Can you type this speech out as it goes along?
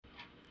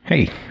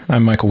Hey,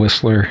 I'm Michael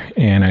Whistler,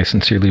 and I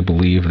sincerely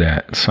believe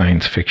that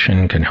science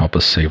fiction can help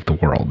us save the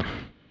world.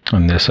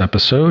 On this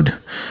episode,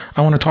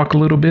 I want to talk a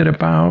little bit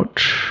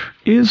about,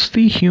 is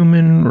the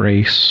human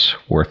race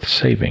worth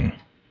saving?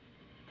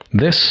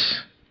 This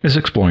is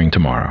Exploring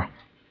Tomorrow.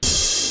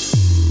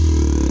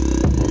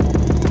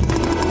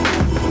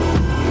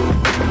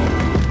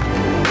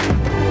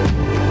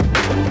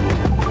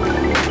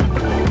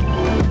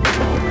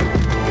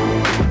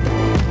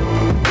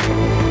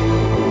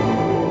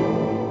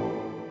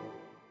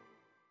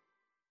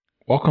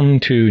 Welcome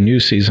to a new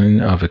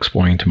season of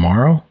Exploring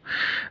Tomorrow.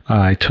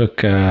 I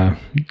took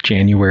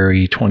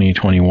January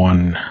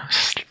 2021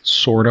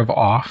 sort of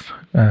off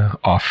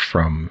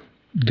from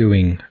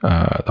doing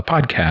the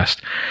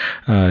podcast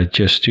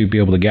just to be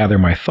able to gather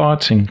my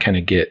thoughts and kind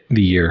of get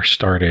the year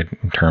started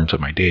in terms of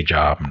my day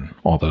job and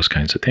all those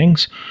kinds of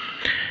things.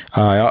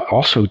 I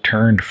also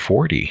turned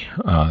 40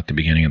 at the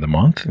beginning of the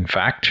month. In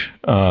fact,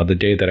 the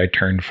day that I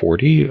turned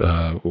 40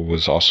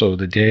 was also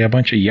the day a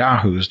bunch of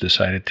yahoos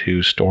decided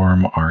to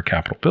storm our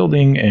Capitol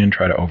building and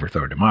try to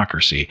overthrow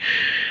democracy.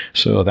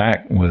 So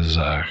that was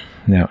a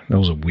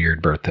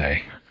weird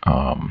birthday.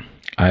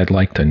 I'd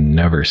like to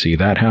never see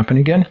that happen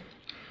again.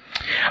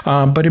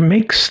 But it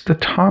makes the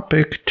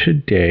topic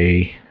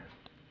today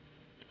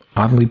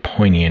oddly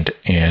poignant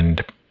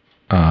and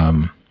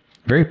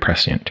very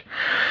prescient.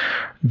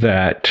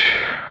 That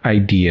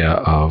idea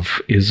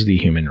of, is the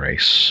human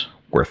race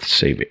worth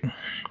saving?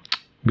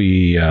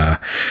 We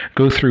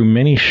go through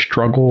many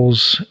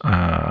struggles.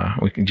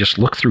 We can just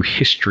look through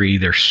history.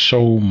 There's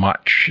so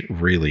much,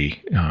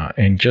 really.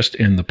 And just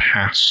in the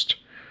past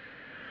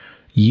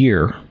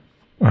year,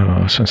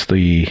 since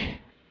the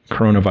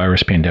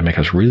coronavirus pandemic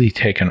has really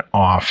taken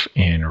off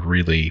and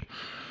really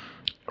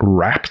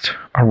wrapped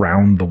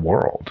around the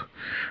world,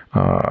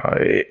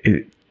 I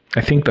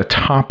think the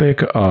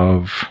topic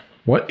of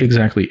what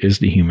exactly is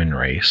the human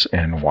race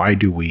and why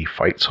do we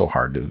fight so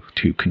hard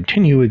to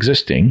continue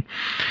existing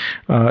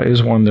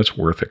is one that's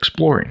worth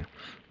exploring.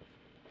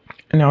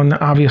 Now,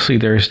 obviously,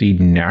 there's the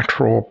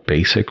natural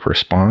basic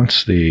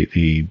response,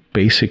 the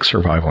basic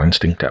survival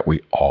instinct that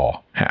we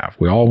all have.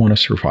 We all want to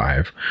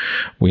survive.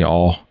 We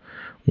all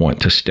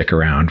want to stick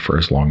around for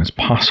as long as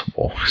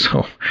possible.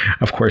 So,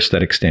 of course,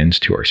 that extends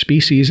to our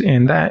species,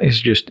 and that is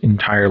just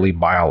entirely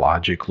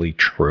biologically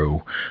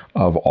true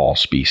of all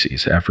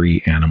species.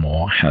 Every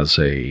animal has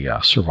a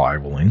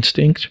survival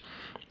instinct,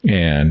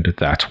 and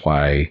that's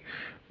why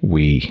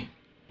we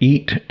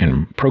eat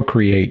and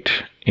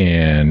procreate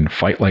and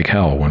fight like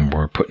hell when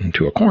we're put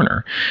into a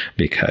corner,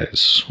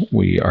 because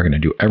we are going to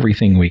do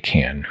everything we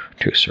can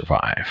to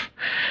survive.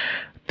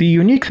 The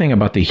unique thing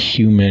about the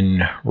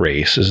human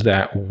race is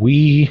that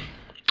we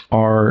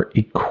are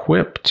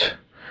equipped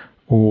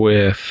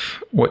with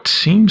what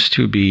seems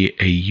to be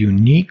a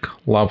unique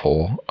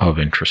level of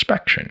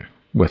introspection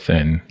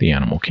within the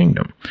animal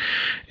kingdom.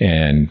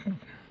 And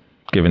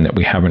given that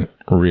we haven't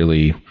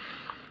really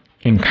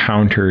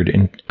encountered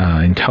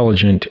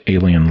intelligent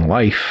alien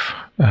life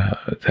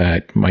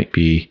that might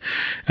be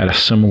at a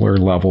similar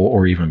level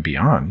or even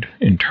beyond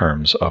in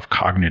terms of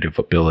cognitive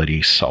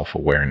ability,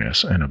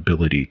 self-awareness, and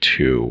ability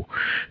to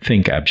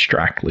think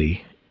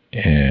abstractly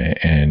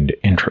and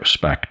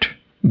introspect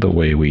the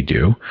way we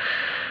do.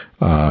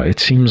 It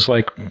seems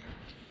like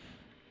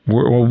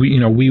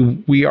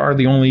we are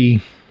the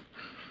only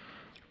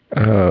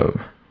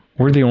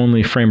we're the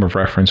only frame of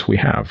reference we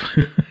have,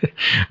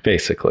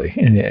 basically,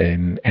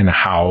 and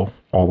how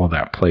all of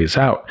that plays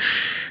out.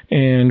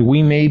 And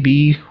we may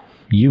be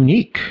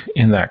unique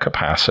in that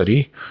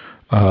capacity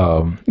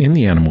in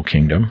the animal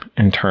kingdom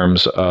in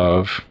terms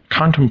of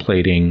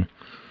contemplating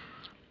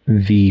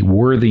the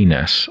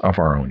worthiness of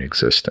our own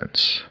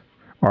existence.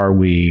 Are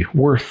we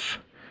worth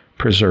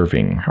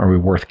preserving? Are we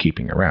worth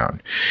keeping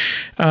around?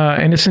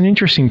 And it's an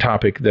interesting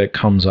topic that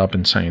comes up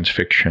in science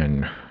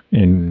fiction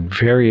in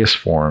various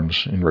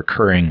forms, in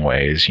recurring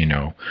ways.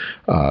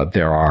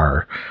 There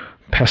are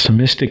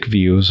pessimistic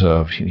views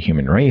of the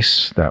human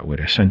race that would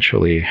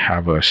essentially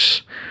have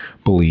us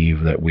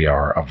believe that we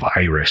are a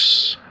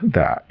virus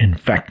that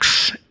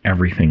infects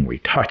everything we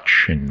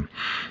touch and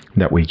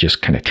that we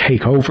just kind of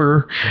take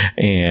over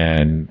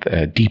and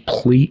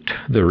deplete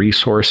the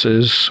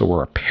resources. So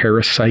we're a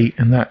parasite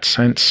in that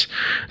sense.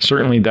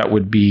 Certainly that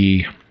would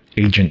be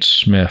Agent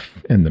Smith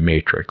in The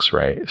Matrix,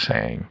 right?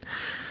 Saying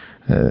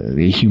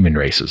the human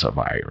race is a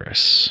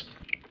virus.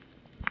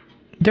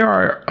 There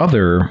are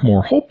other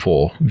more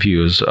hopeful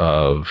views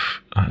of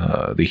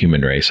the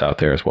human race out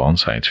there as well in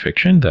science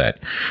fiction that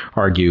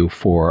argue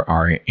for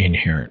our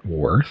inherent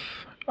worth,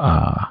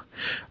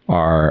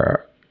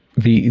 are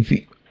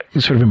the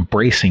sort of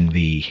embracing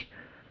the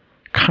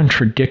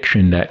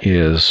contradiction that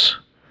is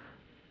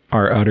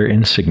our utter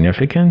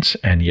insignificance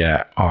and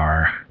yet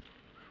our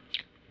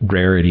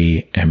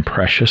rarity and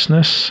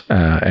preciousness,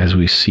 as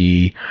we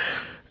see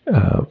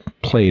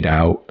played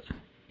out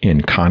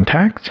in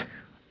Contact.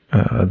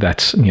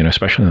 That's,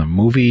 especially in the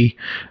movie,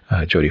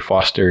 Jodie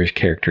Foster's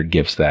character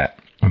gives that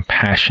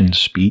impassioned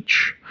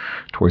speech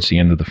towards the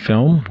end of the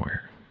film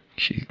where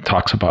she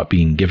talks about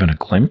being given a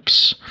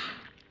glimpse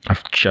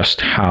of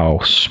just how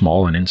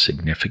small and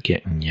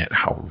insignificant and yet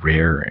how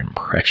rare and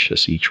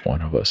precious each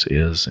one of us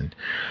is. And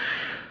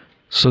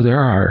so there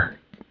are,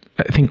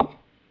 I think,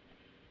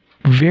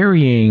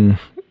 varying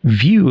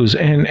views,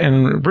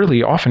 and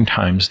really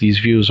oftentimes these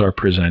views are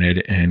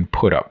presented and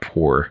put up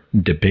for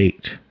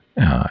debate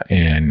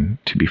and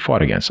to be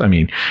fought against. I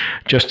mean,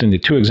 just in the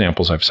two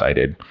examples I've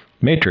cited,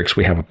 Matrix,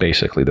 we have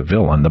basically the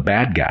villain, the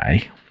bad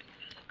guy,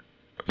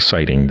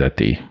 citing that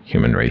the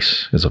human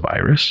race is a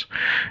virus.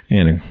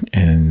 And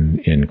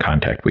in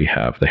Contact, we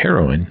have the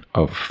heroine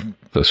of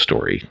the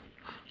story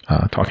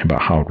talking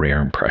about how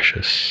rare and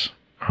precious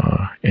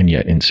and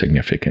yet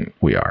insignificant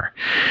we are.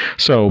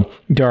 So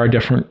there are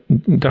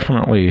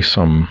definitely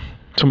some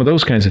of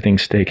those kinds of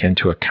things to take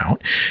into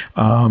account.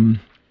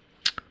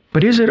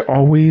 But is it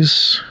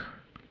always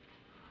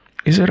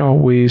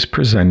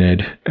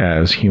presented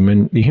as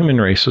the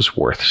human race is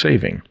worth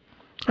saving?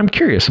 I'm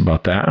curious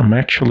about that. I'm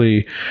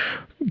actually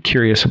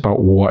curious about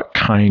what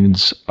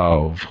kinds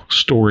of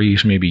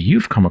stories maybe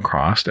you've come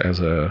across as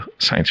a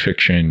science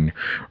fiction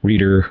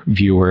reader,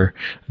 viewer,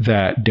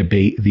 that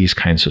debate these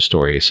kinds of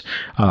stories.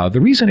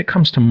 The reason it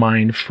comes to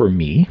mind for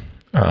me,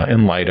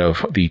 in light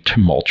of the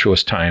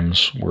tumultuous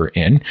times we're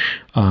in,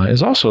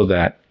 is also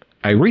that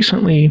I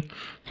recently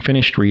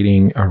finished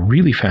reading a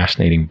really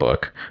fascinating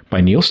book by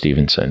Neal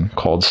Stephenson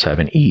called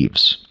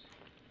Seveneves.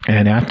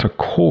 And at the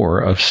core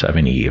of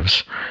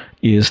Seveneves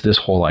is this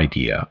whole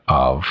idea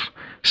of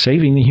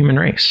saving the human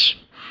race.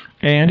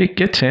 And it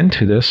gets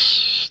into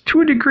this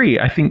to a degree,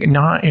 I think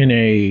not in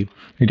a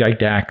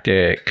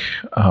didactic,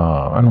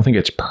 I don't think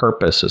its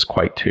purpose is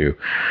quite to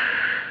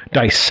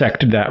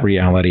dissect that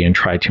reality and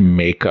try to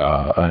make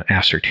an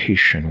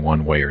assertion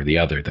one way or the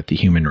other that the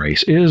human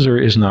race is or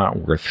is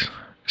not worth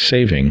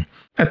saving.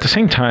 At the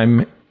same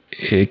time,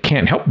 it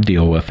can't help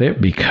deal with it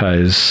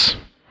because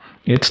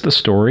it's the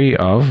story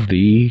of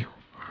the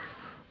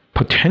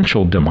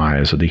potential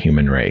demise of the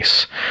human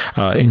race.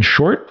 In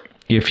short,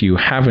 if you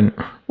haven't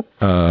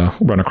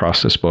run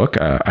across this book,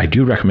 I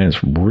do recommend.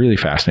 It's really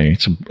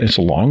fascinating. It's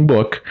a long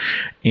book,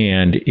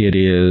 and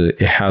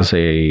it has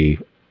a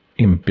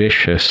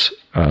ambitious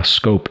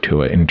scope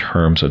to it in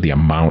terms of the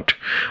amount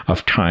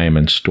of time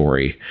and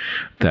story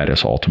that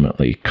is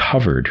ultimately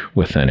covered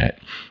within it.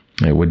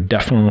 It would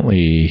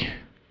definitely,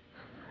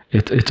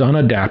 it's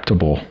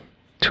unadaptable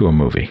to a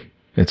movie.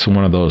 It's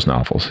one of those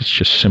novels. It's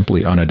just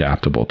simply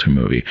unadaptable to a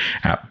movie.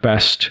 At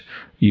best,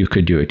 you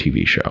could do a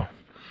TV show.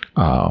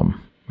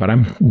 But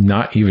I'm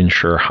not even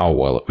sure how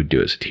well it would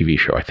do as a TV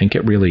show. I think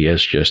it really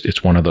is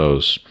it's one of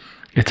those,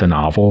 it's a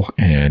novel,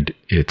 and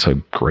it's a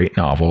great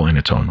novel in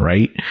its own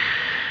right.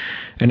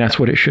 And that's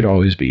what it should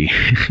always be.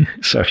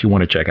 So if you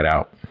want to check it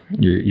out,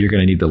 you're going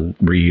to need to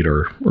read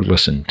or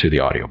listen to the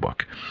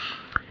audiobook.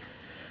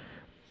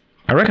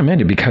 I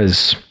recommend it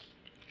because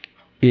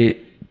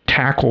it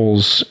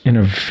tackles in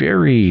a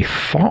very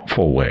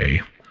thoughtful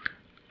way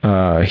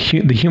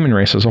the human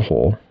race as a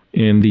whole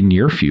in the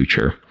near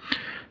future,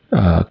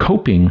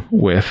 coping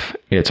with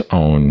its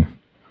own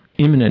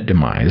imminent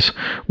demise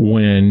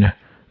when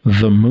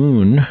the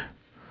moon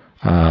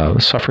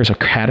suffers a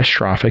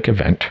catastrophic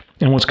event.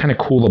 And what's kind of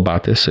cool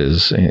about this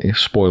is,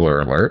 spoiler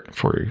alert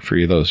for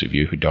those of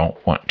you who don't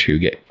want to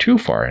get too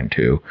far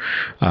into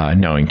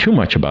knowing too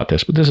much about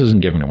this, but this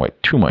isn't giving away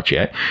too much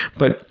yet,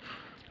 but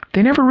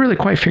they never really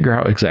quite figure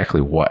out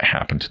exactly what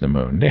happened to the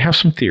moon. They have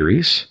some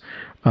theories,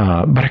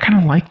 but I kind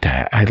of like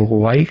that. I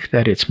like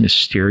that it's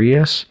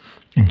mysterious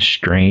and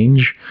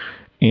strange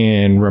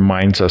and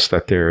reminds us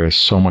that there is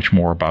so much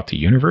more about the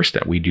universe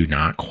that we do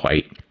not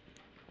quite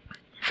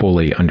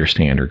fully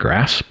understand or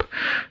grasp.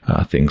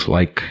 Things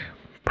like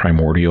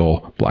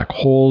primordial black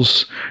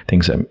holes,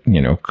 things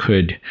that,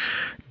 could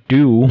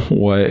do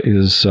what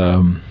is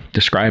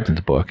described in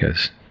the book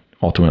as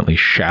ultimately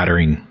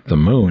shattering the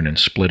moon and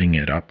splitting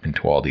it up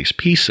into all these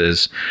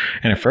pieces.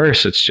 And at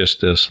first, it's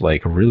just this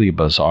like really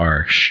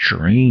bizarre,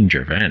 strange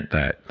event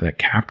that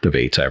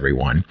captivates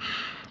everyone.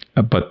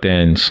 But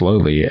then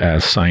slowly,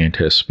 as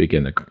scientists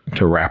begin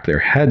to wrap their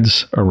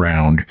heads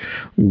around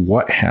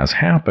what has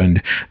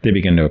happened, they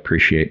begin to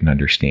appreciate and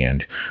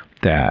understand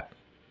that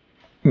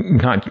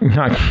not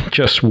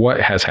just what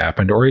has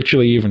happened, or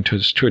actually even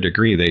to a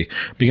degree, they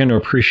begin to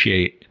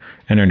appreciate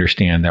and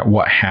understand that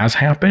what has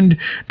happened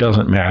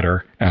doesn't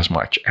matter as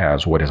much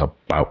as what is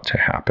about to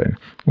happen,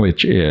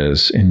 which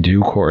is in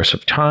due course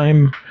of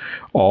time,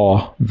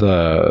 all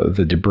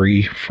the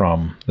debris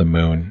from the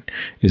moon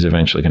is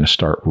eventually going to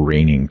start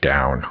raining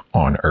down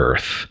on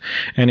Earth.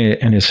 And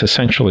it's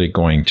essentially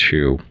going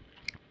to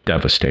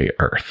devastate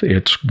Earth.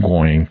 It's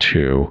going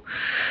to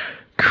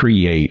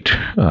create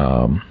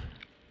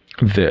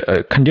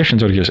the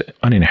conditions are just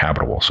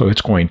uninhabitable. So it's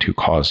going to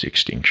cause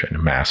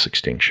extinction, mass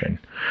extinction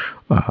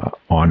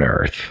on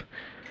Earth.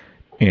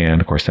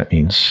 And of course, that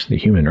means the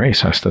human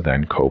race has to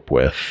then cope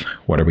with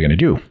what are we going to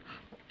do?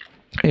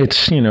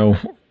 It's,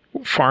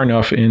 far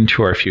enough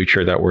into our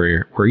future that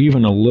we're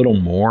even a little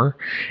more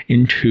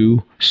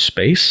into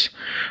space,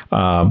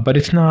 but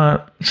it's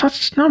not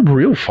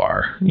real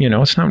far.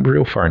 It's not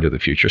real far into the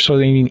future. So I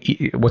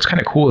mean, what's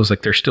kind of cool is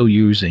like they're still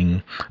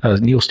using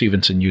Neal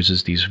Stephenson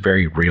uses these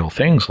very real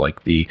things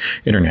like the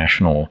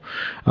International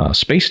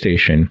Space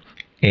Station,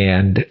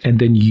 and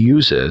then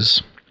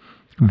uses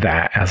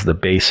that as the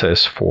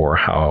basis for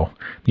how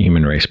the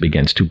human race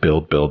begins to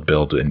build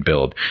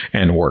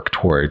and work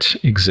towards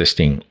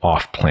existing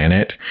off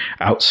planet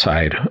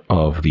outside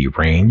of the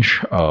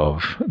range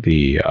of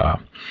the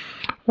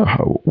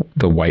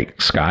white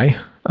sky,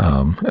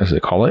 as they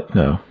call it,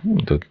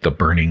 the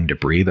burning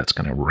debris that's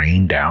going to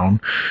rain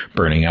down,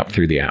 burning up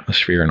through the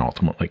atmosphere and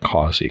ultimately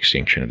cause the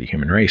extinction of the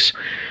human race.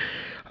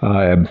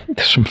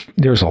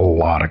 There's a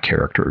lot of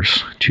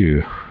characters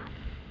to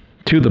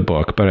the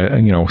book, but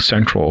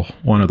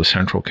one of the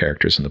central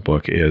characters in the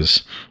book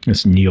is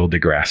this Neil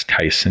deGrasse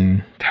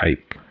Tyson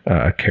type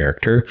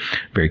character,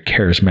 very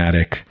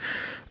charismatic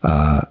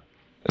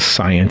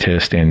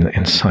scientist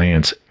and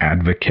science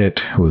advocate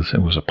who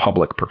was a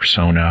public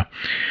persona,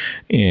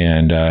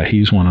 and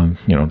he's one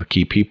of the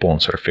key people in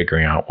sort of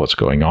figuring out what's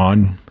going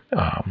on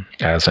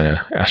as an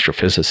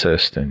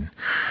astrophysicist and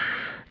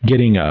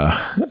getting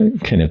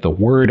kind of the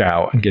word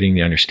out and getting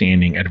the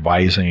understanding,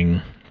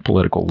 advising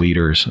political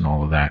leaders and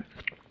all of that.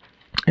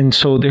 And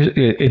so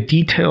it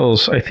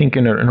details, I think,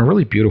 in a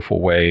really beautiful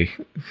way,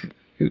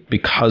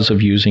 because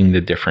of using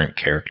the different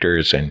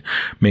characters and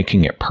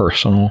making it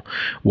personal,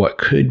 what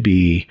could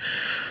be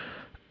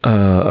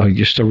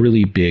just a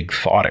really big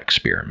thought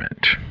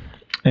experiment.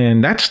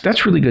 And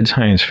that's really good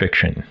science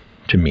fiction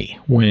to me,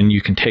 when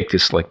you can take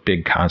this like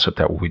big concept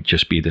that would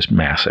just be this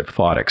massive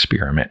thought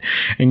experiment,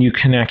 and you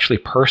can actually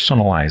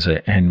personalize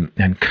it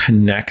and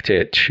connect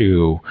it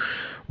to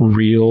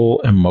real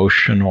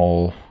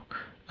emotional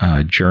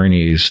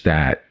journeys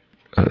that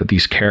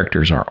these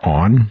characters are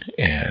on,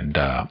 and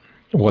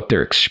what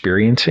they're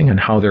experiencing and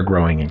how they're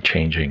growing and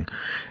changing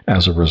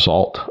as a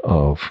result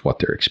of what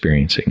they're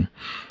experiencing.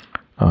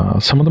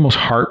 Some of the most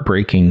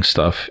heartbreaking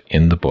stuff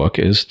in the book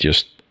is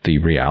just the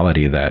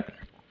reality that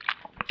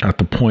at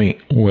the point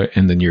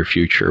in the near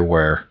future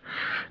where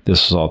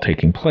this is all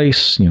taking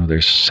place,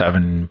 there's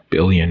 7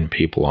 billion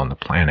people on the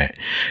planet,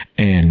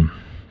 and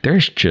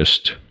there's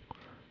just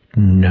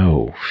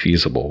no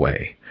feasible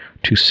way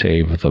to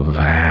save the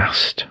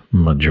vast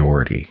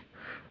majority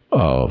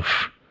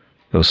of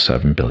those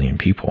 7 billion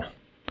people.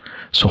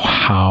 So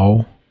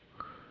how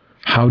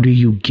do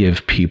you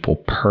give people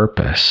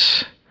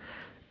purpose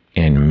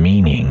and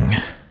meaning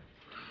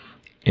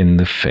in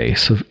the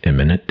face of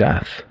imminent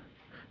death?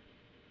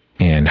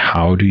 And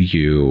how do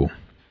you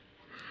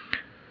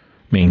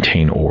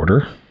maintain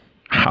order?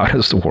 How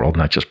does the world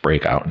not just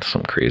break out into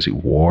some crazy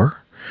war?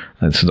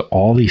 And so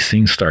all these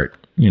things start,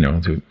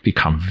 to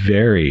become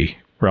very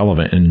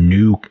relevant and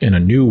in a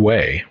new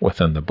way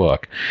within the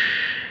book.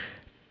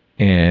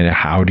 And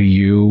how do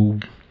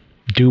you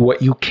do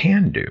what you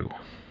can do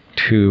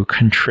to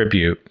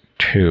contribute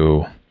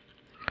to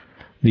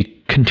the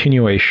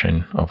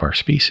continuation of our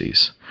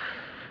species?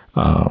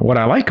 What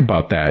I like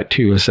about that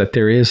too is that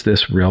there is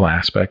this real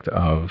aspect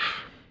of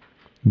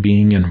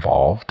being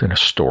involved in a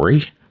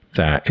story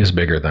that is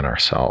bigger than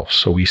ourselves.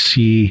 So we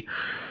see,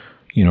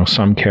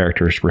 some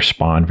characters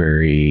respond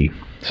very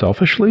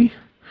selfishly,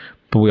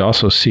 but we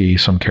also see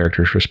some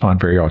characters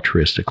respond very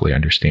altruistically,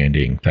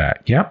 understanding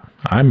that,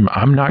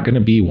 I'm not going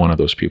to be one of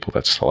those people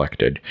that's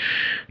selected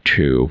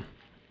to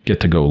get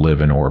to go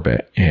live in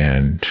orbit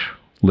and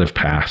live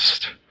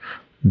past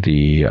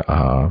the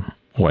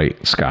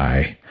white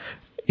sky.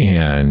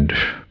 And,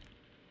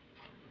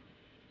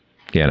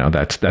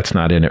 that's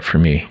not in it for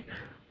me.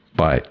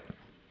 But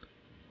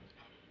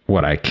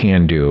what I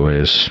can do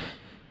is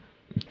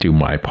do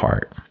my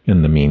part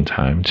in the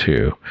meantime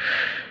to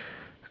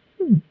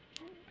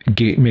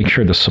make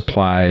sure the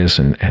supplies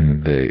and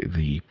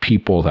the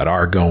people that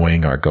are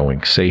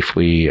going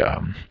safely,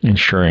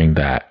 ensuring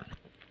that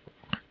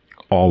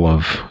all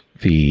of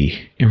the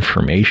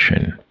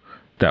information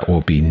that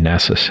will be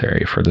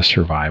necessary for the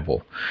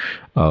survival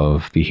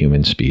of the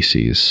human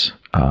species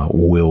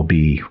will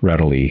be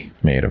readily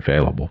made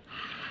available.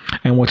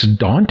 And what's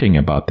daunting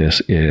about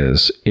this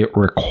is it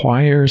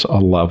requires a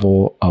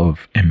level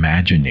of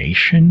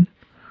imagination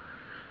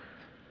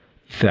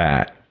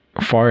that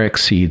far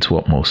exceeds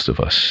what most of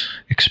us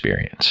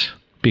experience,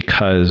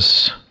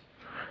 because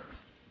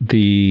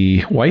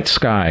the white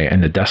sky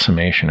and the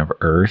decimation of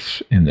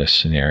Earth in this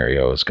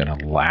scenario is going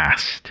to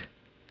last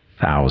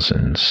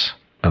thousands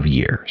of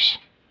years.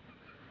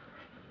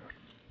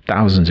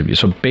 Thousands of years.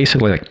 So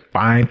basically like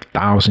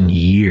 5,000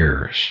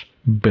 years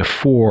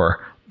before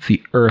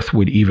the Earth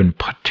would even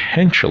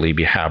potentially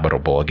be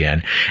habitable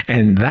again.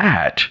 And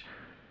that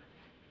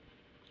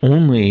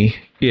only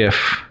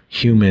if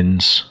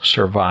humans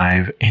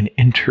survive and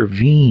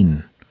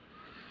intervene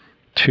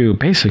to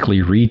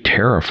basically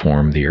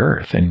re-terraform the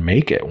Earth and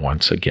make it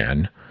once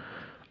again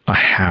a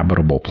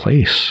habitable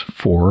place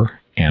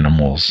for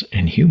animals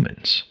and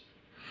humans.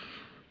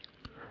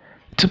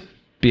 It's a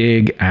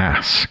big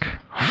ask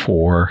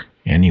for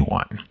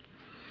anyone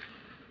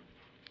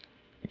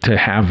to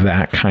have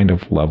that kind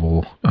of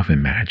level of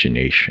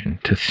imagination,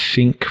 to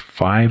think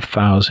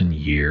 5,000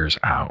 years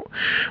out.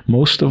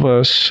 Most of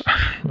us,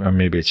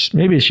 maybe it's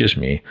just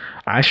me,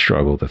 I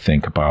struggle to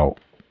think about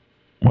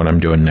what I'm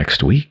doing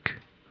next week,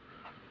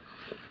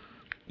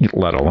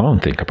 let alone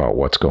think about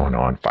what's going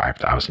on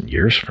 5,000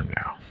 years from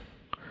now.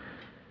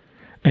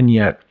 And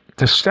yet,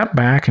 to step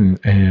back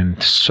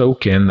and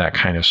soak in that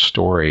kind of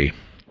story,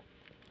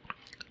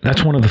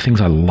 that's one of the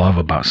things I love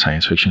about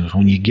science fiction, is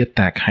when you get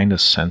that kind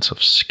of sense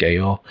of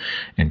scale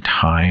and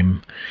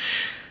time,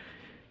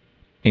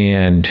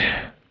 and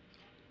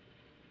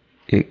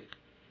it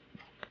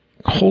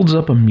holds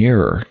up a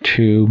mirror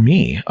to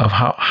me of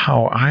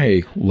how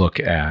I look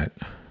at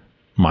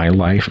my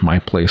life, my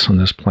place on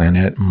this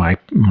planet,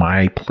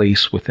 my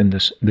place within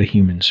the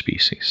human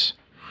species.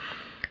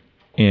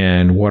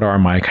 And what are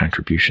my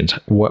contributions?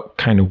 What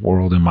kind of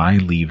world am I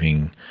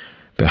leaving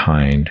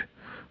behind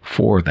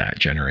for that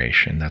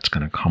generation that's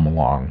going to come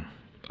along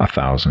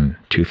 1,000,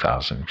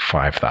 2,000,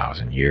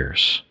 5,000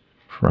 years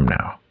from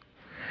now?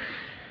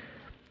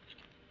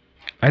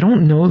 I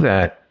don't know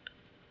that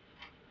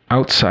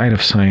outside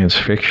of science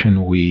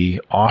fiction we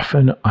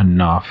often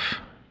enough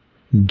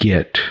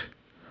get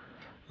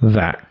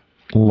that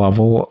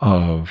level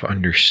of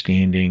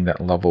understanding,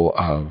 that level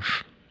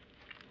of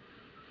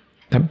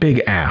that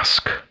big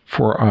ask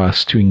for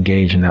us to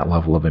engage in that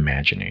level of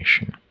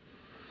imagination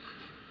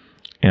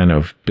and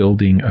of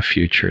building a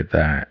future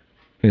that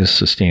is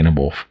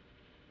sustainable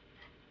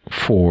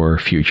for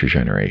future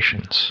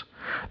generations,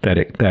 that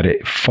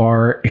it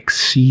far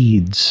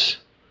exceeds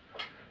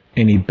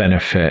any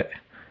benefit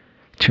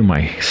to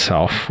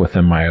myself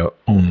within my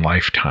own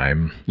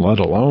lifetime, let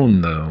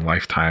alone the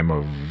lifetime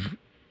of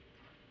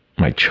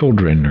my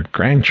children or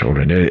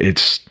grandchildren.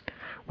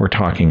 We're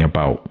talking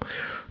about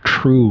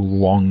true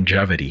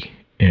longevity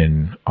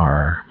in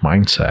our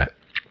mindset.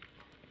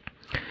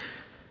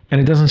 And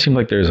it doesn't seem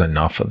like there's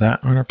enough of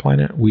that on our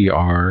planet.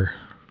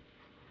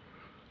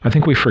 I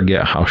think we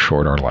forget how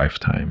short our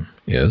lifetime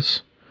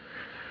is.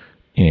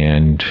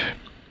 And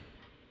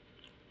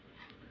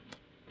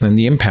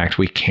the impact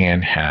we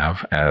can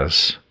have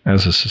as a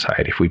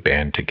society if we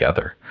band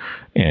together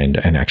and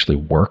actually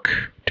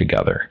work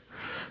together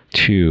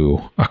to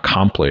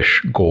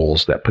accomplish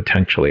goals that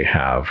potentially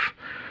have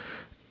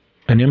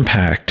an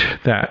impact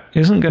that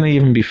isn't going to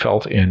even be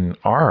felt in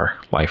our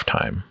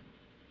lifetime,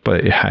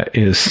 but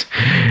is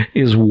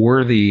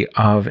worthy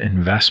of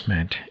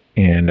investment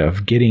and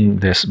of getting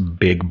this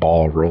big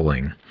ball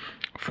rolling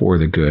for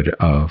the good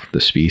of the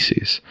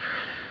species.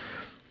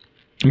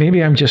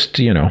 Maybe I'm just,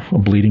 a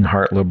bleeding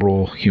heart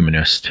liberal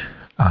humanist,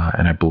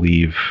 and I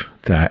believe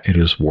that it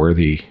is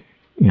worthy,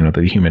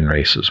 the human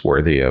race is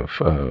worthy of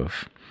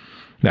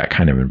that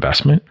kind of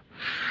investment.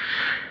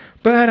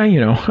 But I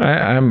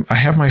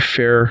have my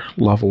fair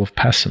level of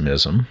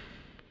pessimism,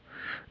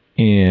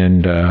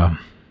 and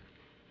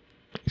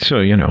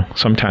so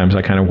sometimes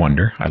I kind of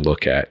wonder. I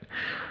look at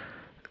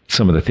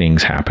some of the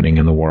things happening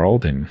in the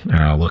world, and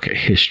I look at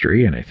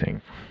history, and I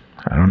think,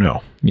 I don't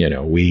know.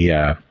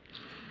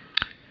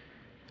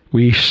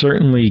 We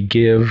certainly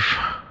give,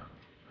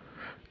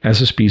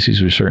 as a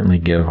species, we certainly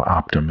give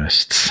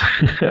optimists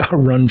a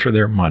run for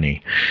their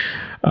money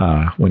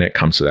when it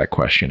comes to that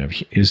question of,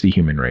 is the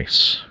human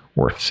race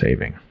worth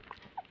saving?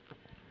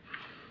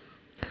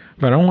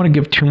 But I don't want to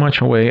give too much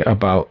away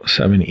about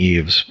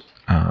Seveneves,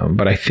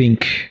 but I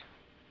think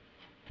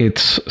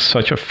it's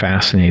such a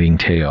fascinating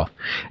tale,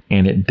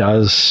 and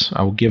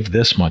I will give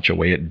this much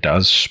away, it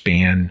does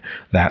span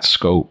that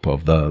scope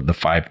of the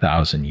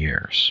 5,000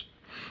 years.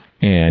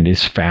 And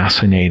it's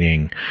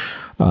fascinating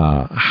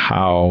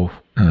how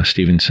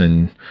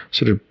Stephenson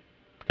sort of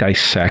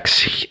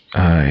dissects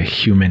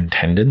human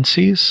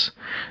tendencies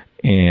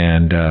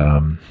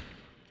and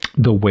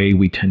the way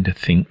we tend to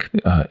think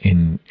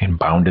in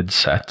bounded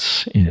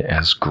sets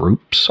as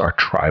groups. Our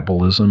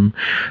tribalism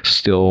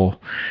still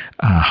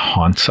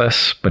haunts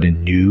us, but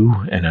in new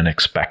and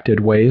unexpected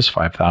ways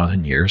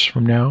 5,000 years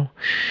from now.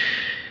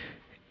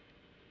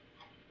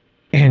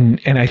 And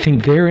I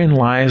think therein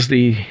lies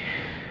the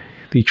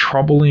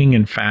troubling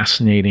and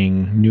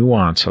fascinating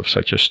nuance of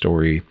such a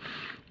story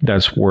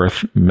that's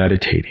worth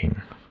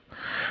meditating.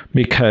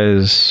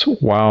 Because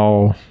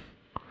while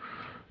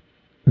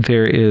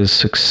there is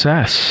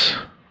success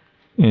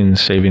in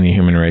saving the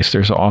human race,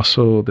 there's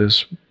also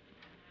this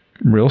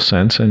real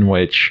sense in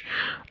which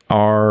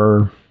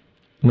our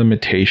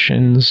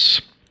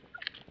limitations,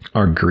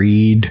 our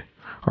greed,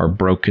 our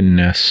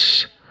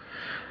brokenness,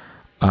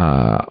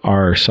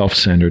 our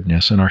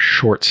self-centeredness, and our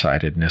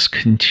short-sightedness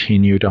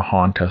continue to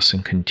haunt us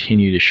and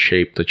continue to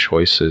shape the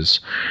choices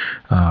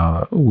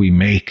we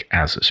make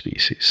as a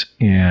species.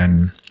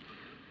 And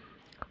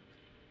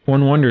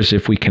one wonders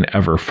if we can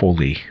ever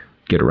fully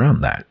get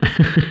around that,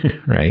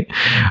 right?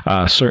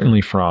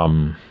 Certainly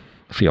from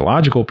a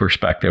theological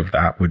perspective,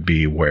 that would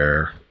be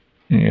where,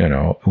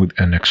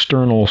 an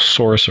external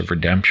source of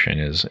redemption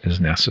is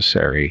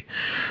necessary.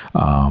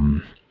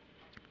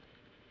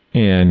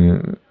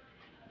 And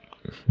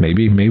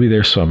maybe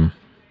there's some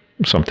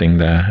something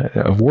that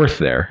of worth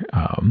there.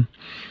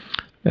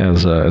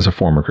 As a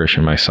former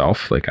Christian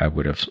myself, like I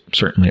would have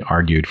certainly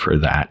argued for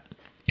that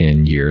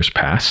in years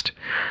past.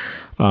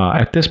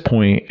 At this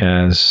point,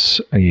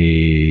 as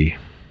a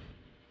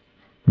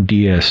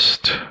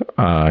deist,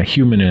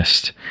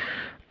 humanist,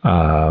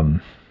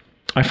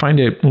 I find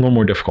it a little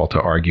more difficult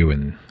to argue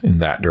in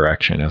that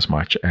direction, as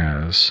much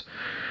as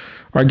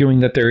arguing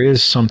that there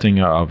is something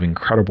of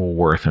incredible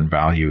worth and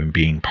value in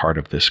being part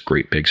of this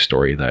great big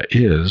story that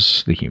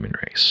is the human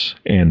race,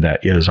 and that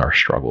is our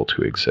struggle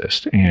to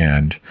exist.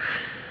 And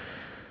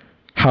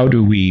how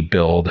do we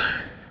build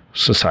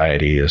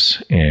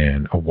societies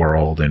in a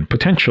world, and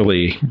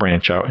potentially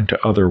branch out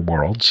into other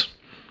worlds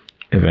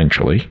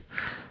eventually,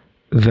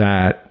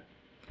 that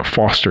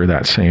foster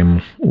that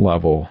same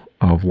level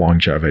of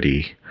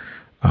longevity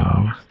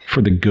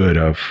for the good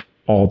of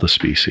all the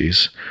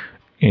species?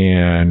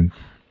 And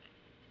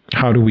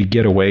how do we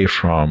get away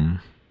from,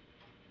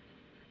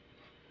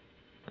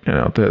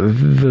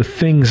 the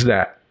things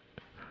that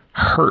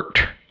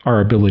hurt our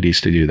abilities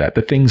to do that,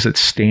 the things that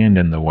stand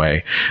in the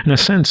way? In a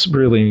sense,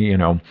 really,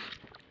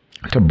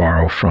 to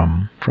borrow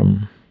from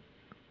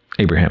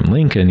Abraham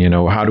Lincoln,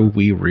 how do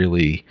we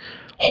really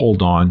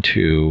hold on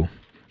to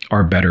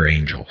our better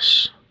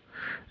angels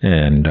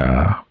and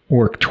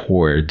work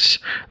towards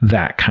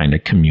that kind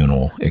of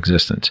communal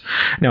existence?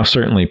 Now,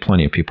 certainly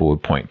plenty of people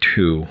would point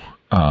to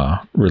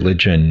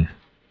religion,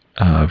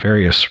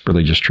 various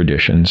religious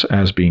traditions,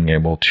 as being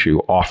able to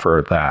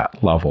offer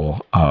that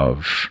level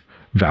of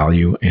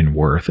value and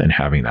worth and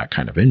having that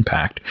kind of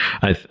impact.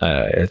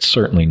 It's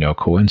certainly no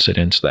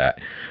coincidence that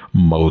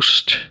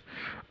most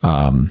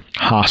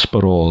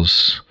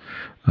hospitals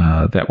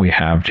that we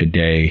have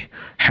today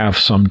have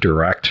some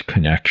direct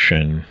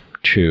connection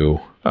to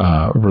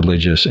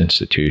religious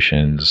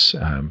institutions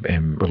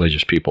and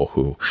religious people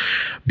who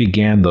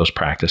began those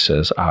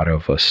practices out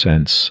of a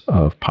sense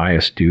of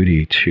pious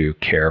duty to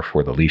care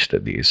for the least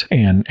of these.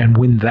 And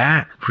when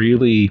that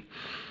really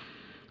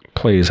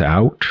plays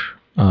out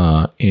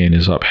and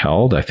is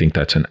upheld, I think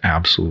that's an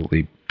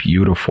absolutely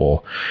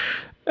beautiful,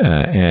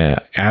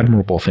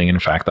 admirable thing. In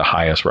fact, the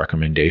highest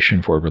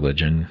recommendation for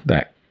religion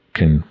that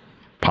can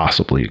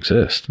possibly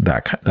exist,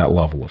 that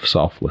level of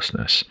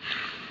selflessness.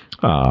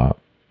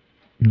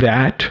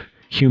 That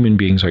human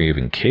beings are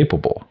even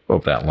capable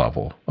of that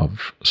level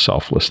of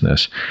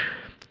selflessness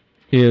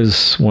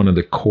is one of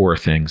the core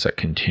things that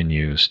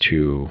continues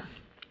to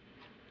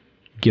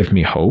give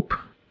me hope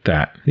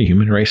that the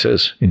human race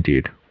is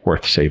indeed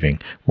worth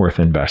saving, worth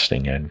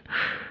investing in.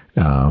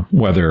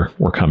 Whether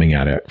we're coming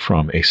at it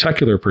from a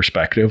secular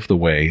perspective, the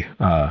way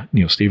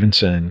Neal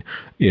Stephenson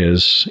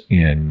is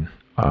in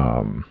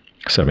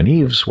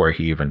Seveneves, where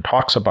he even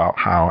talks about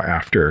how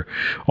after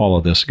all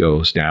of this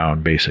goes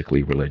down,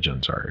 basically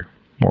religions are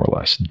more or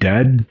less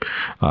dead,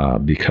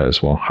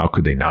 because, well, how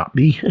could they not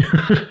be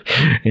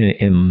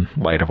in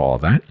light of all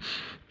of that?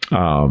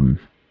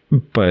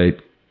 But,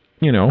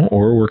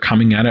 or we're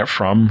coming at it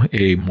from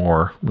a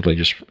more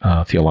religious,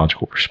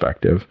 theological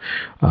perspective.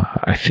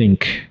 I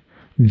think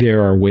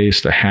there are ways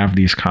to have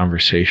these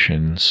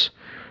conversations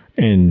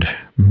and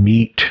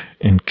meet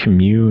and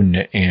commune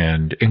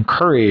and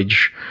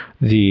encourage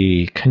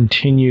the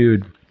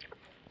continued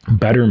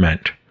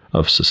betterment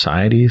of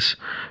societies,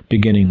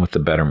 beginning with the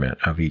betterment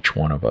of each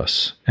one of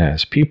us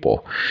as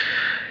people.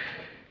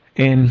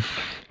 And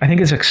I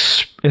think it's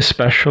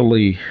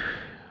especially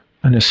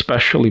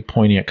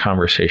poignant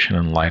conversation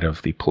in light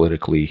of the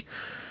politically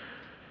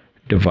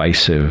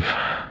divisive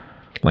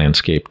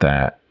landscape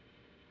that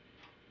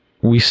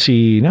we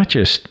see, not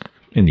just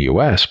in the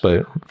US,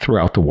 but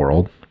throughout the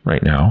world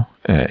right now.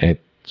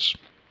 It's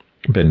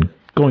been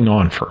going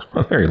on for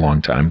a very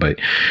long time, but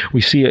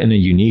we see it in a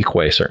unique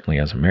way, certainly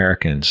as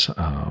Americans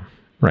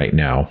right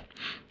now.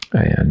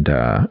 And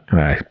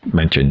I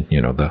mentioned,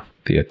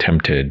 the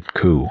attempted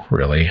coup,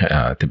 really,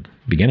 at the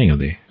beginning of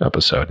the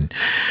episode. And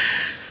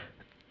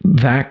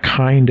that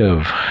kind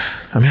of,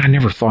 I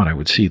never thought I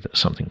would see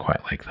something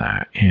quite like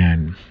that.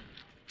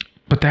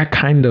 But that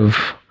kind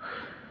of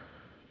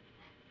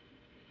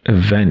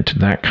event,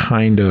 that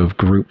kind of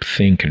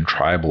groupthink and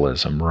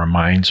tribalism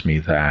reminds me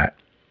that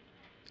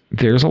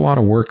there's a lot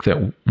of work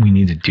that we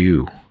need to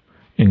do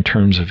in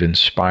terms of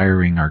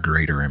inspiring our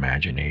greater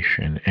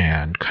imagination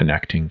and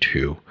connecting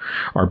to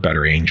our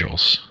better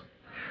angels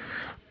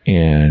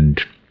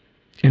and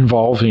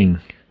involving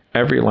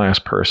every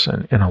last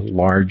person in a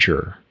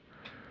larger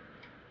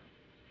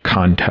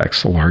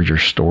context, a larger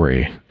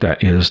story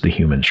that is the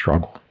human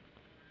struggle.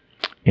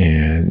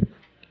 And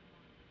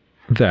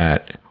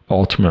that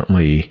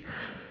ultimately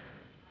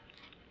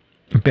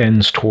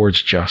bends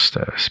towards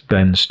justice,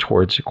 bends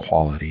towards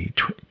equality,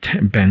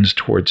 bends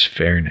towards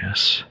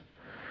fairness.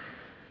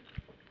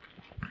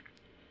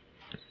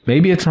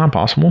 Maybe it's not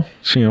possible.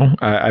 So,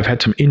 I've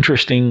had some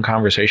interesting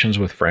conversations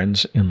with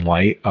friends in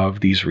light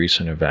of these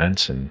recent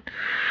events, and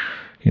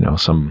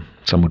some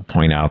would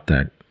point out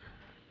that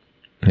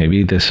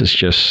maybe this is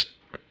just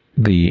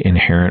the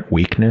inherent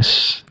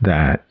weakness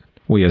that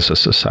we as a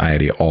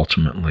society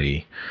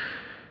ultimately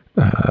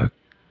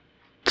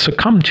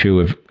succumb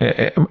to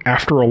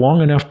after a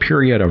long enough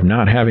period of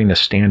not having to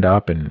stand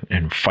up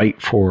and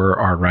fight for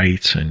our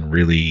rights and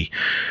really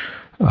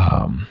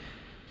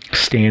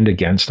stand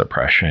against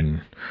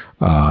oppression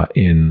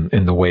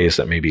in the ways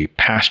that maybe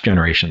past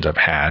generations have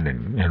had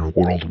in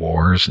world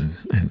wars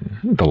and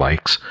the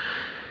likes.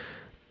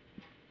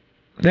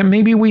 Then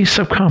maybe we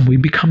succumb. We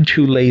become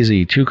too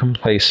lazy, too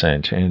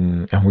complacent,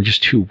 and we're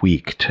just too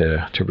weak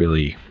to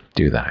really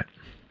do that.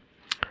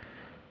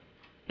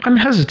 I'm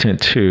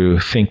hesitant to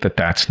think that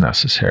that's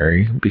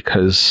necessary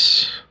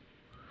because,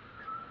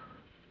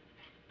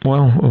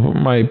 well,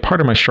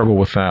 part of my struggle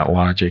with that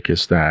logic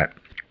is that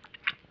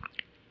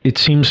it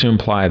seems to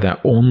imply that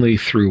only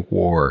through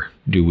war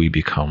do we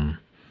become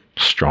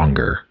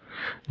stronger.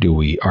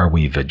 Are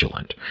we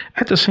vigilant?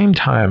 At the same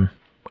time,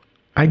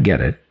 I get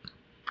it.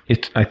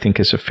 I think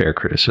it's a fair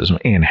criticism.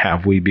 And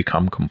have we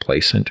become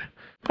complacent?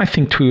 I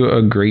think to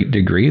a great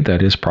degree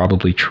that is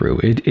probably true.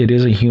 It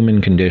is a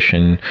human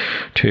condition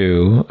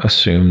to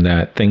assume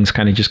that things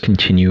kind of just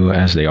continue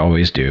as they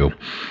always do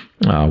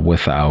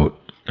without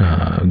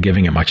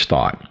giving it much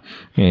thought.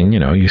 And,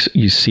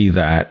 you see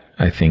that,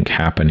 I think,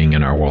 happening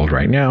in our world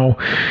right now.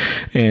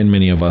 And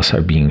many of us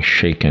are being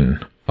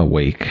shaken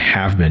awake,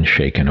 have been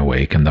shaken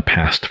awake in the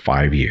past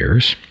 5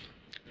 years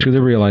to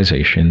the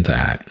realization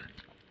that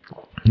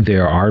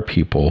there are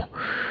people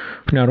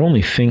who not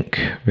only think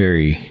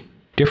very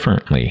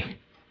differently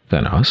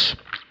than us,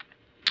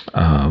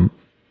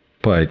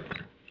 but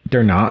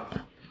they're not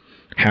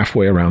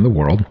halfway around the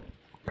world.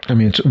 I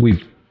mean,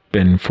 we've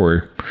been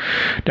for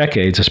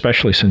decades,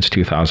 especially since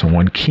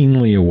 2001,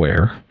 keenly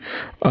aware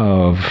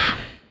of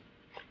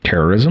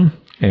terrorism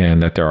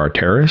and that there are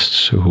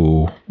terrorists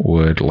who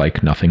would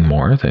like nothing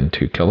more than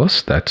to kill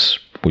us.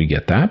 We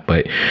get that,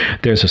 but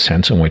there's a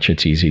sense in which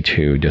it's easy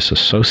to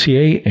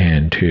disassociate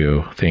and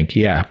to think,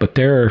 yeah, but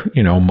they're,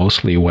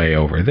 mostly way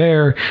over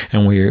there,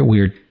 and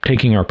we're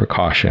taking our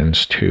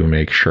precautions to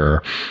make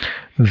sure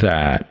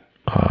that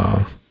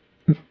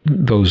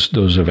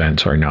those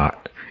events are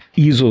not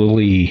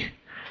easily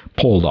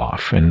pulled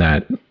off, and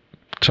that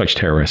such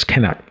terrorists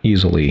cannot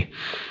easily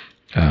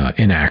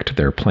enact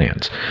their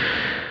plans.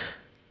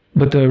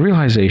 But the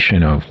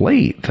realization of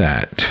late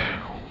that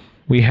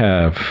we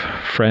have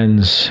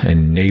friends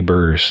and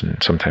neighbors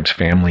and sometimes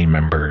family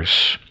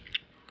members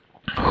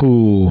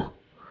who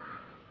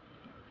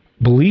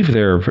believe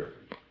they're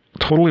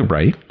totally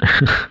right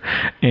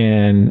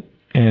and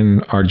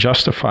are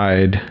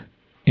justified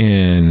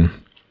in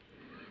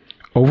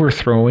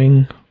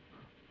overthrowing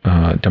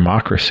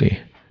democracy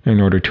in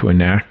order to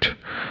enact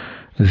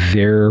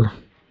their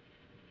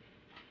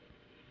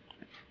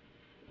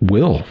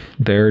will,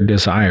 their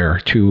desire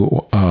to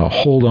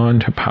hold on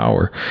to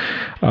power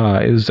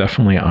is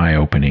definitely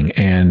eye-opening,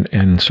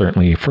 and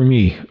certainly for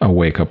me a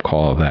wake-up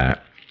call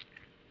that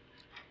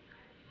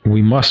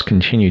we must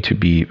continue to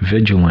be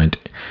vigilant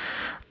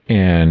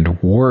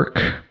and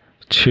work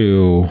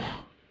to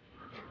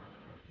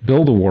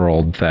build a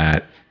world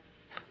that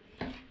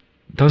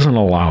doesn't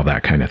allow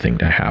that kind of thing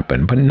to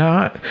happen, but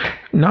not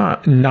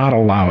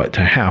allow it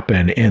to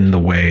happen in the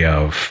way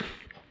of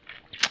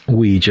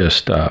we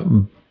just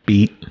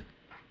beat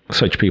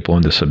such people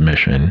into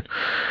submission.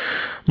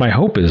 My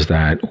hope is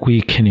that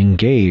we can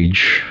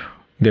engage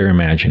their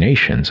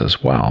imaginations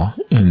as well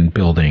in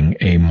building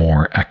a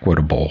more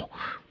equitable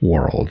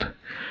world.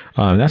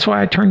 That's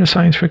why I turn to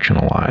science fiction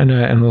a lot.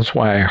 And that's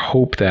why I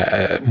hope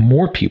that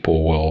more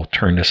people will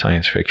turn to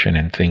science fiction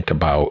and think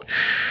about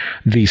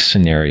these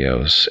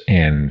scenarios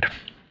and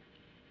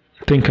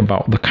think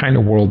about the kind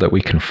of world that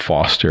we can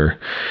foster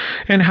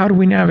and how do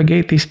we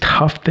navigate these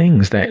tough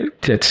things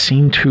that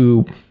seem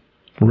to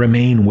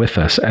remain with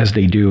us as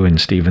they do in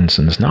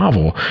Stevenson's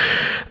novel.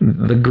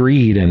 The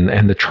greed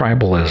and the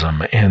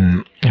tribalism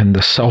and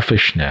the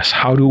selfishness.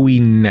 How do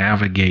we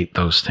navigate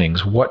those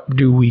things? What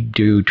do we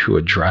do to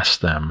address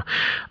them?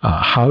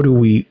 How do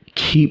we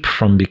keep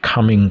from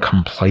becoming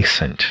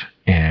complacent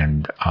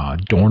and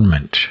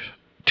dormant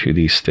to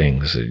these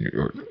things,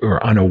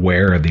 or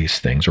unaware of these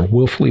things, or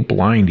willfully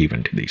blind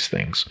even to these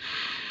things?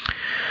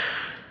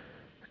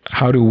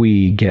 How do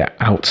we get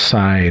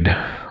outside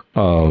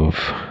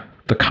of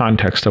the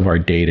context of our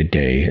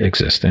day-to-day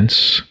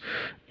existence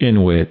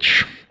in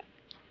which,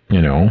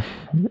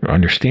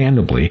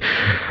 understandably,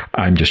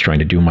 I'm just trying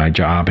to do my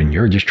job and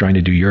you're just trying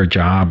to do your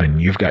job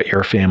and you've got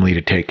your family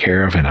to take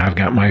care of and I've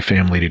got my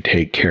family to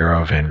take care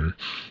of, and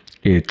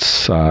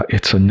it's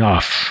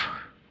enough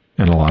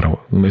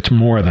it's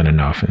more than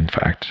enough, in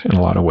fact, in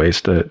a lot of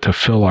ways to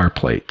fill our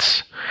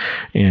plates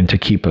and to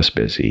keep us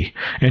busy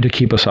and to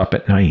keep us up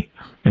at night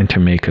and to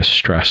make us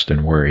stressed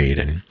and worried,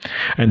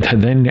 and to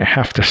then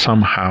have to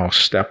somehow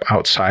step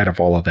outside of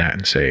all of that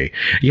and say,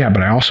 yeah,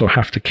 but I also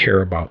have to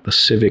care about the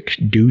civic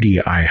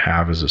duty I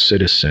have as a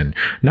citizen,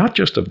 not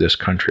just of this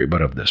country,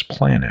 but of this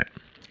planet,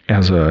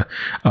 as a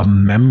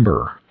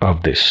member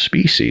of this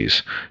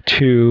species,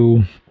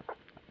 to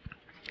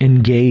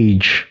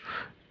engage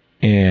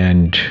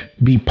and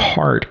be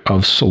part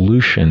of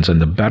solutions and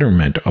the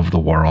betterment of the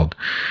world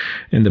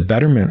and the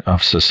betterment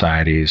of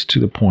societies, to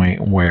the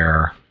point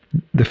where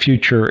the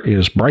future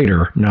is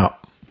brighter,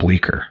 not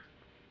bleaker.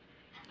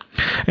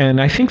 And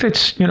I think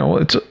that's,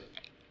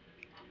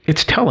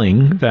 it's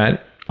telling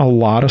that a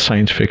lot of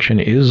science fiction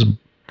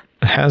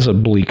has a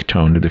bleak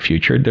tone to the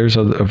future. There's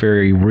a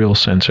very real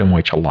sense in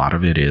which a lot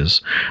of it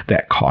is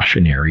that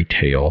cautionary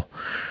tale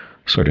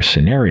sort of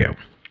scenario.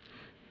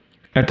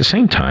 At the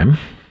same time,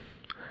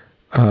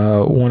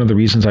 one of the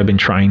reasons I've been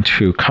trying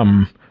to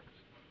come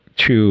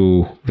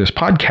to this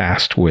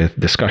podcast with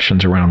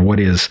discussions around what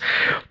is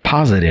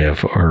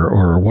positive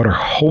or what are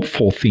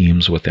hopeful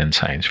themes within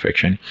science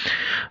fiction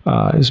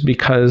is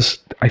because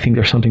I think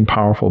there's something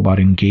powerful about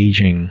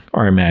engaging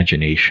our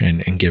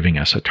imagination and giving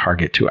us a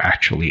target to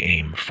actually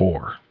aim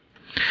for.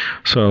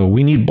 So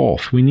we need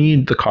both. We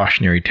need the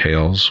cautionary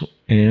tales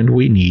and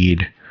we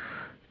need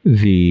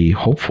the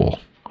hopeful,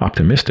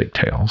 optimistic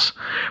tales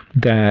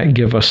that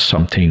give us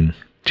something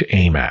to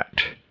aim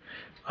at.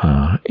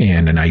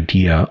 And an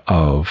idea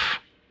of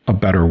a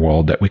better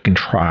world that we can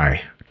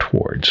try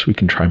towards, we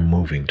can try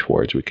moving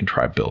towards, we can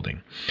try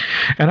building.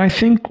 And I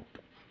think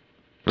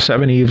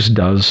Seveneves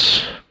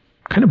does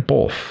kind of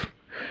both.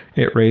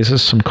 It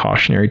raises some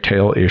cautionary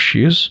tale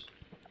issues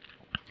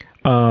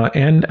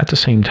and at the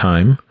same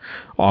time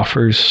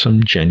offers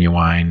some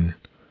genuine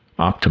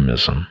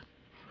optimism.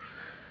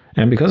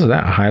 And because of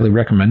that, I highly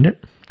recommend it.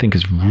 I think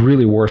it's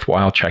really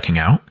worthwhile checking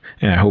out,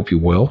 and I hope you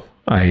will.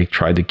 I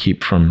tried to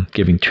keep from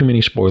giving too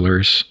many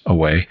spoilers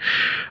away.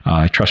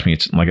 Trust me,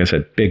 it's, like I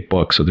said, big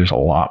book, so there's a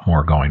lot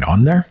more going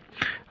on there.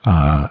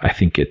 I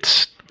think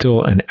it's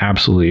still an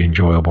absolutely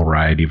enjoyable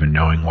ride, even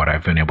knowing what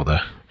I've been able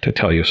to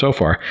tell you so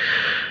far.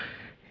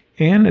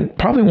 And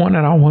probably one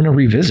that I'll want to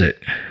revisit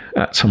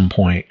at some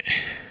point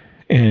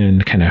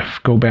and kind of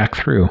go back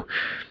through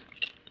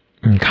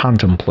and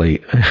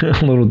contemplate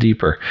a little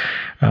deeper.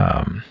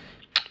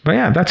 But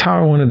yeah, that's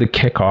how I wanted to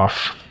kick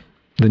off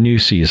the new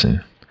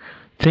season.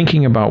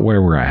 Thinking about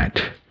where we're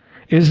at.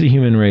 Is the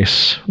human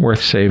race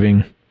worth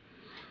saving?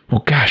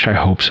 Well, gosh, I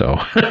hope so.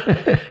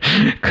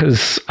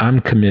 Because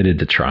I'm committed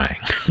to trying.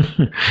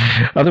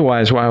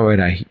 Otherwise, why would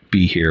I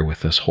be here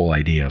with this whole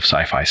idea of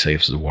sci-fi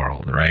saves the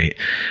world, right?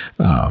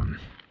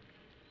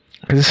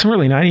 Because it's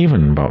really not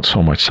even about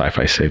so much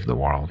sci-fi save the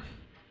world.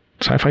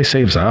 Sci-fi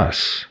saves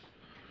us.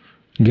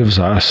 It gives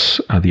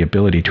us the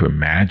ability to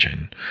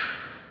imagine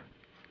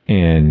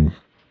and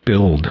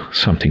build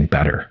something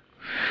better.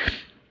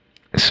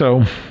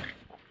 So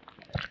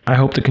I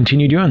hope to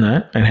continue doing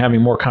that and having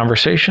more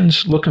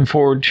conversations. Looking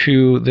forward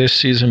to this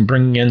season,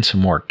 bringing in some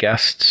more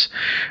guests.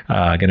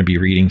 Going to be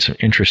reading some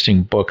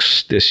interesting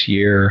books this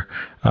year,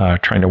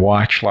 trying to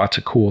watch lots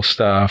of cool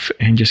stuff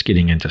and just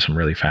getting into some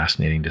really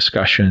fascinating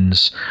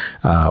discussions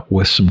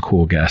with some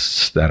cool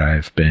guests that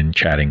I've been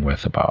chatting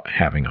with about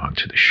having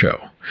onto the show.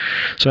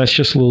 So that's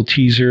just a little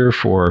teaser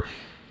for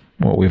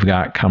what we've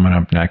got coming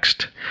up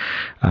next.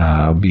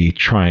 I'll be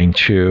trying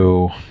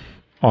to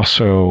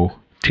also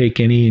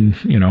take any,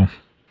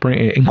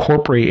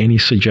 incorporate any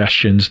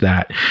suggestions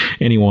that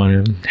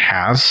anyone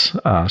has.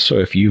 So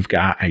if you've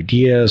got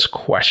ideas,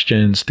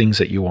 questions, things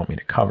that you want me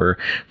to cover,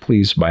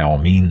 please, by all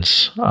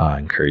means,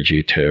 encourage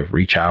you to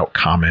reach out,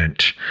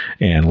 comment,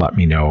 and let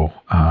me know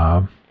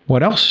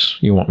what else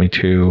you want me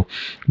to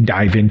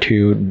dive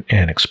into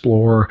and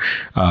explore,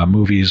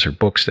 movies or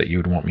books that you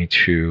would want me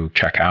to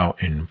check out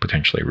and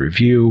potentially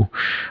review,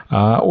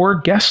 or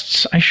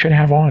guests I should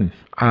have on.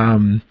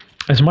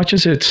 As much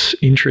as it's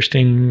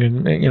interesting,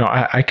 and,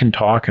 I can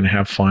talk and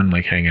have fun,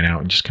 like hanging out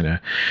and just kind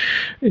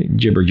of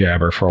jibber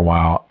jabber for a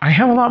while. I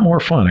have a lot more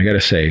fun, I got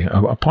to say,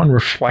 upon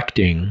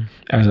reflecting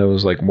as I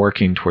was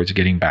working towards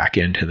getting back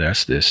into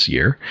this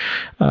year.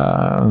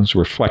 I was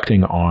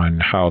reflecting on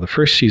how the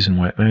first season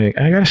went. And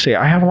I got to say,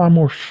 I have a lot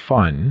more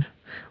fun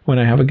when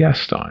I have a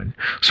guest on.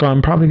 So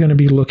I'm probably going to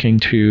be looking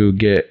to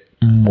get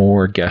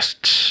more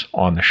guests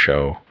on the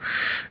show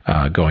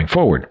going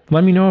forward.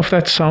 Let me know if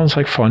that sounds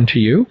like fun to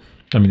you.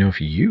 Let me know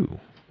if you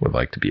would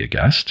like to be a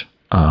guest.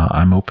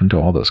 I'm open to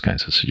all those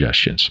kinds of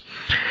suggestions.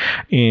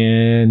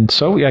 And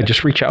so,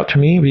 just reach out to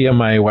me via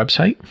my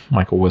website,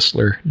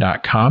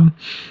 michaelwhistler.com.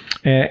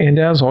 And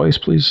as always,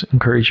 please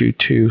encourage you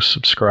to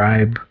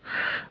subscribe.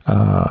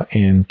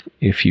 And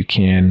if you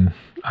can,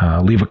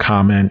 leave a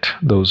comment.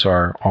 Those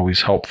are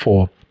always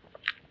helpful.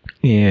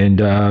 And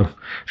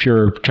if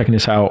you're checking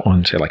this out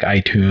on, say, like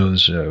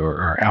iTunes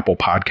or Apple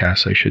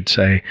Podcasts, I should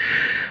say,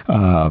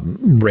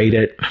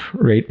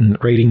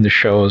 rating the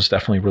show is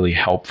definitely really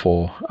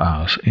helpful.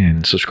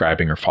 And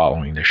subscribing or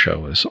following the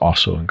show is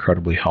also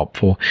incredibly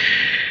helpful.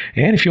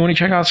 And if you want to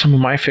check out some of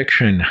my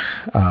fiction,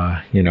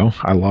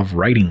 I love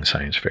writing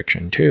science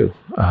fiction too,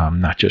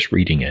 not just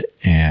reading it.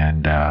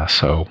 And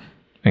so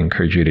I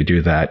encourage you to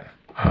do that.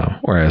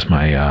 Or as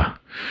my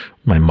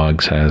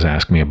mug says,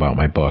 ask me about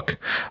my book.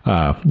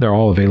 They're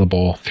all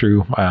available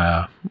through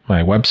my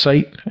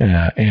website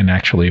and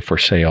actually for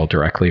sale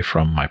directly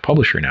from my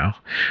publisher now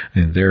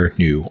in their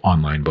new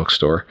online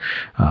bookstore.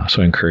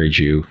 So I encourage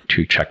you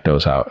to check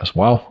those out as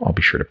well. I'll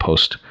be sure to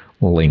post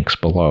links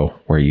below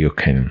where you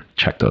can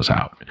check those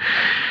out.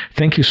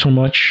 Thank you so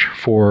much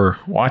for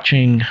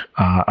watching.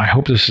 I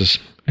hope this has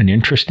an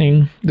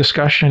interesting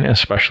discussion,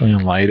 especially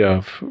in light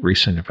of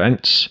recent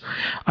events.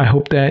 I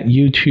hope that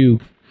you too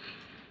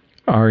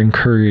are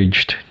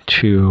encouraged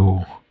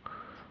to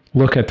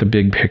look at the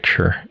big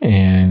picture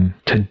and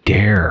to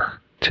dare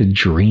to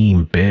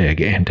dream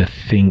big and to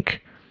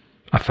think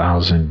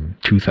 1,000,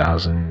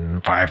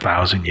 2,000,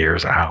 5,000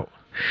 years out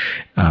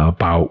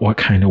about what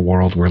kind of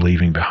world we're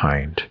leaving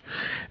behind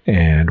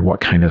and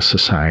what kind of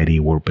society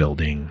we're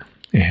building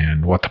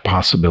and what the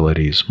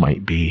possibilities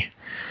might be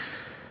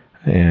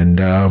and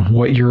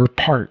what your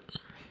part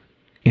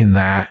in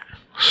that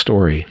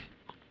story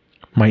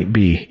might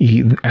be.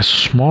 Even as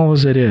small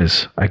as it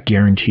is, I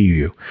guarantee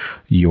you,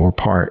 your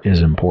part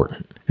is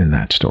important in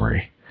that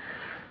story.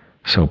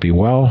 So be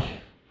well,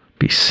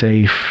 be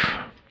safe,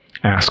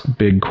 ask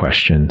big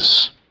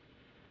questions.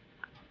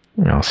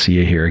 I'll see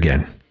you here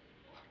again.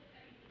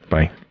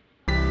 Bye.